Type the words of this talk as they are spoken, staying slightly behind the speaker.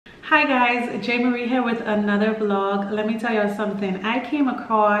Hi guys, J Marie here with another vlog. Let me tell you something. I came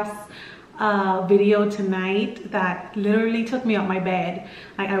across a video tonight that literally took me out my bed.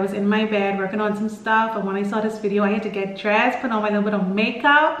 Like, I was in my bed working on some stuff, and when I saw this video, I had to get dressed, put on my little bit of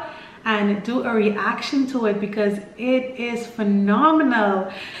makeup, and do a reaction to it because it is phenomenal.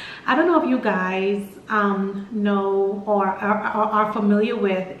 I don't know if you guys know or are familiar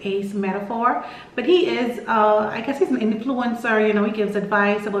with Ace Methaphor, but he is, I guess he's an influencer. You know, he gives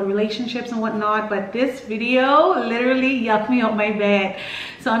advice about relationships and whatnot, but this video literally yucked me out my bed.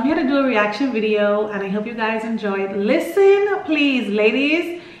 So I'm here to do a reaction video, and I hope you guys enjoy it. Listen, please,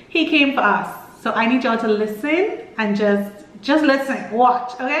 ladies, he came for us. So I need y'all to listen and just listen,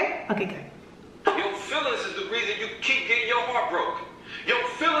 watch, okay? Okay, good. Your feelings is the reason you keep getting your heart broke. Your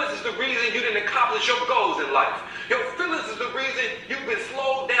feelings is the reason you didn't accomplish your goals in life. Your feelings is the reason you've been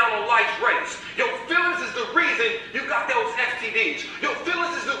slowed down on life's race. Your feelings is the reason you got those STDs. Your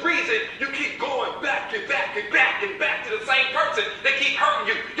feelings is the reason you keep going back and back and back and back to the same person that keep hurting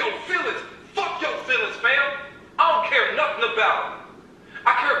you. Your feelings, fuck your feelings, fam. I don't care nothing about them.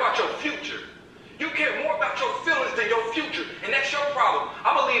 I care about your future. You care more about your feelings than your future, and that's your problem.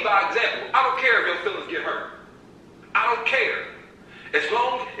 I'm gonna lead by example. I don't care if your feelings get hurt. I don't care. As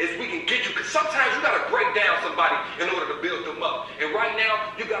long as we can get you, because sometimes you got to break down somebody in order to build them up. And right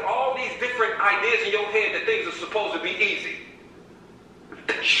now, you got all these different ideas in your head that things are supposed to be easy.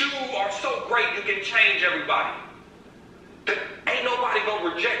 That you are so great you can change everybody. That ain't nobody going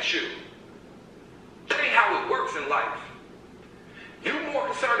to reject you. That ain't how it works in life. You're more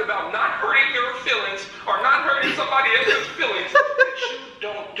concerned about not hurting your feelings or not hurting somebody else's feelings that you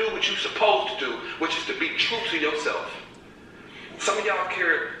don't do what you're supposed to do, which is to be true to yourself. Some of y'all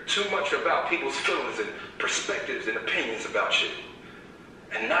care too much about people's feelings and perspectives and opinions about you,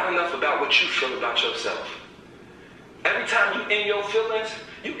 and not enough about what you feel about yourself. Every time you in your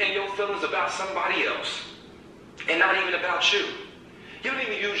feelings about somebody else, and not even about you. You don't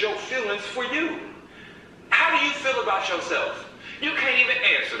even use your feelings for you. How do you feel about yourself? You can't even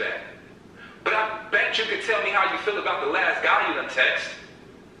answer that. But I bet you can tell me how you feel about the last guy you done text.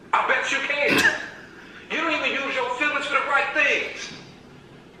 I bet you can. You don't even use your feelings for the right things.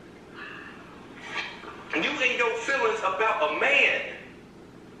 And you in your feelings about a man.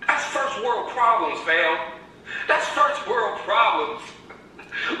 That's first world problems, fam. That's first world problems.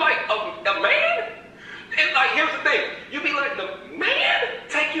 Like a man? And like, here's the thing. You be letting the man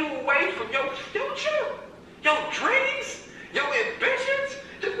take you away from your future, your dreams, your ambitions,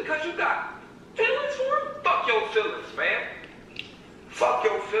 just because you got feelings for him? Fuck your feelings, man. Fuck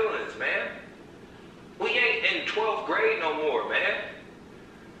your feelings, man. We ain't in 12th grade no more, man.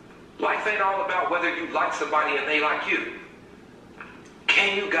 Life ain't all about whether you like somebody and they like you.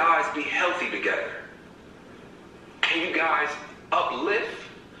 Can you guys be healthy together? Can you guys uplift,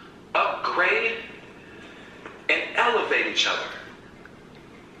 upgrade, and elevate each other?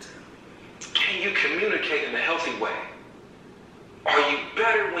 Can you communicate in a healthy way? Are you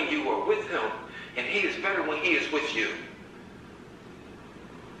better when you are with him and he is better when he is with you?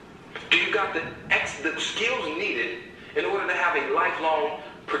 Do you got the skills needed in order to have a lifelong,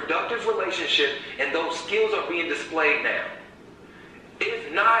 productive relationship, and those skills are being displayed now?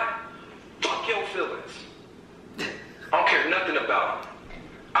 If not, fuck your feelings. I don't care nothing about them.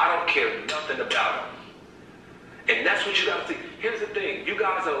 I don't care nothing about them. And that's what you got to see. Here's the thing. You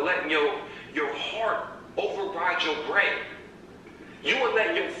guys are letting your heart override your brain. You are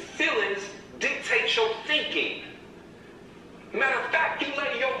letting your feelings dictate your thinking. Matter of fact, you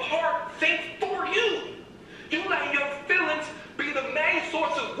let your heart think for you. You let your feelings be the main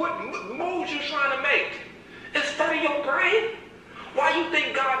source of what moves you're trying to make. Instead of your brain, why you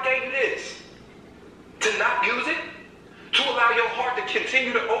think God gave you this? To not use it? To allow your heart to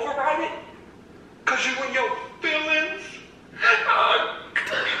continue to override it? Because you and your feelings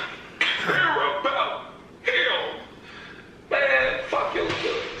care about hell. Man, fuck your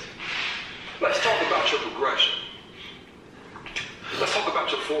feelings. Let's talk about your progression. Let's talk about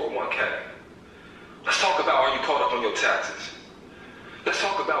your 401k. Let's talk about, are you caught up on your taxes? Let's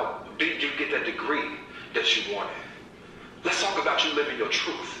talk about, did you get that degree that you wanted? Let's talk about you living your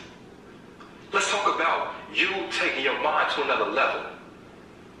truth. Let's talk about you taking your mind to another level.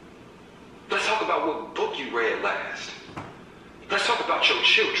 Let's talk about what book you read last. Let's talk about your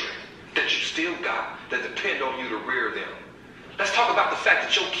children that you still got that depend on you to rear them. Let's talk about the fact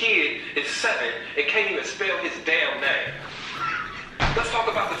that your kid is 7 and can't even spell his damn name. Let's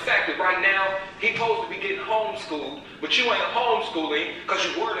talk about the fact that right now, he's supposed to be getting homeschooled, but you ain't homeschooling because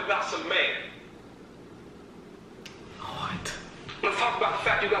you're worried about some man. What? Let's talk about the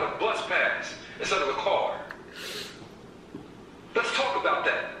fact you got a bus pass instead of a car. Let's talk about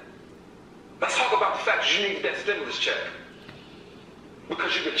that. because you need that stimulus check.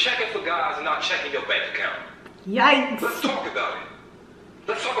 Because you've been checking for guys and not checking your bank account. Yikes. Let's talk about it.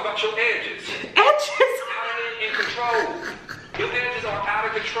 Let's talk about your edges. Edges? How they in control. Your edges are out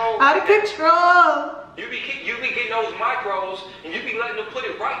of control. Out of control. You be getting those micros and you be letting them put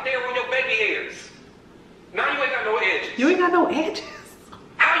it right there on your baby hairs. Now you ain't got no edges. You ain't got no edges.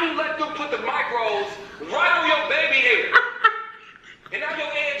 How you let them put the micros right on your baby hair? And now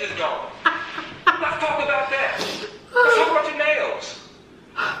your edge is gone. Let's talk about that. Let's talk about your nails.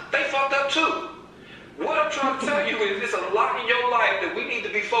 They fucked up too. What I'm trying to tell you is there's a lot in your life that we need to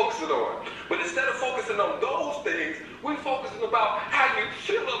be focusing on. But instead of focusing on those things, we're focusing about how you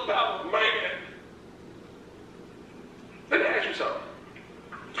feel about a man. Let me ask you something.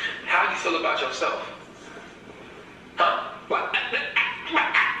 How you feel about yourself? Huh? What?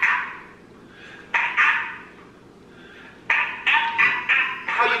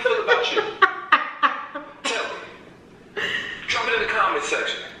 How you feel about you? Tell me. Drop it in the comment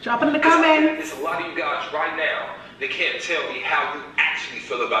section. Drop it in the comments. There's a lot of you guys right now that can't tell me how you actually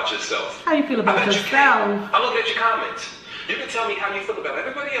feel about yourself. How you feel about yourself? I'm looking at your comments. You can tell me how you feel about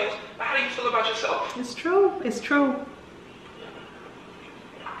everybody else, but how do you feel about yourself? It's true. It's true.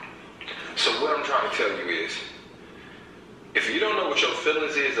 So what I'm trying to tell you is, if you don't know what your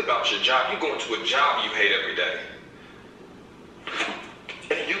feelings is about your job, you're going to a job you hate every day.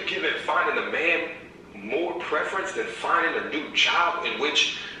 And you giving finding a man more preference than finding a new job in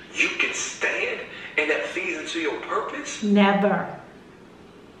which you can stand and that feeds into your purpose? Never.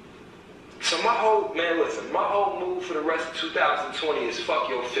 So my whole mood for the rest of 2020 is fuck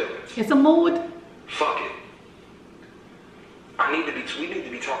your feelings. It's a mood. Fuck it. We need to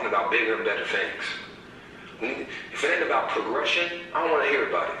be talking about bigger and better things. If it ain't about progression, I don't want to hear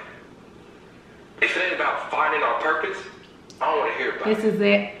about it. If it ain't about finding our purpose, I don't want to hear about it. This is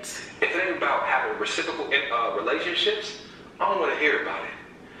it. If it ain't about having reciprocal relationships, I don't want to hear about it.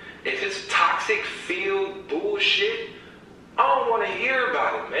 If it's toxic field bullshit, I don't want to hear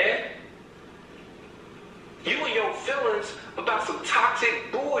about it, man. You and your feelings about some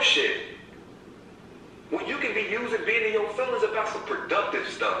toxic bullshit. When you can be using being in your feelings about some productive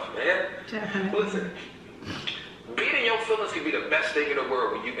stuff, man. Definitely. Listen, being in your feelings can be the best thing in the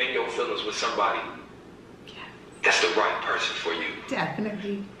world when you in your feelings with somebody that's the right person for you.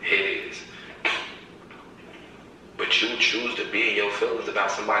 Definitely. It is. But you choose to be in your feelings about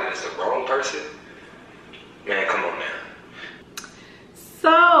somebody that's the wrong person? Man, come on now.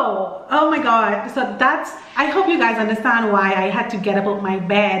 So, oh my God. So I hope you guys understand why I had to get up out my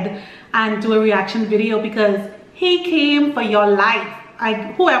bed and do a reaction video, because he came for your life.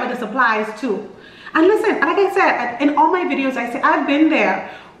 Whoever this applies to. And listen, like I said, in all my videos, I say I've been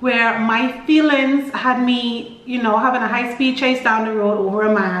there where my feelings had me, having a high-speed chase down the road over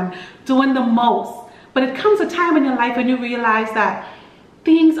a man, doing the most. But it comes a time in your life when you realize that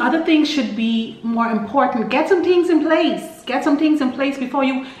other things should be more important. Get some things in place. Get some things in place before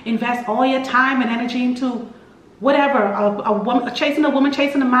you invest all your time and energy into whatever, a woman chasing a woman,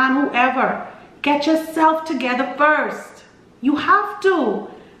 chasing a man, whoever. Get yourself together first. You have to.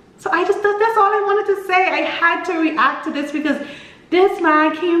 So that's all I wanted to say. I had to react to this because this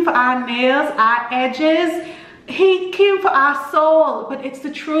man came for our nails, our edges. He came for our soul, but it's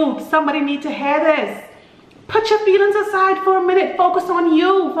the truth. Somebody needs to hear this. Put your feelings aside for a minute. Focus on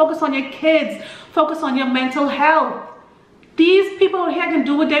you. Focus on your kids. Focus on your mental health. These people here can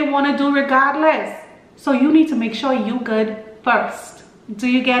do what they want to do regardless. So you need to make sure you're good first. Do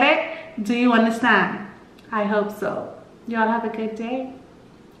you get it? Do you understand? I hope so. Y'all have a good day.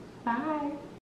 Bye.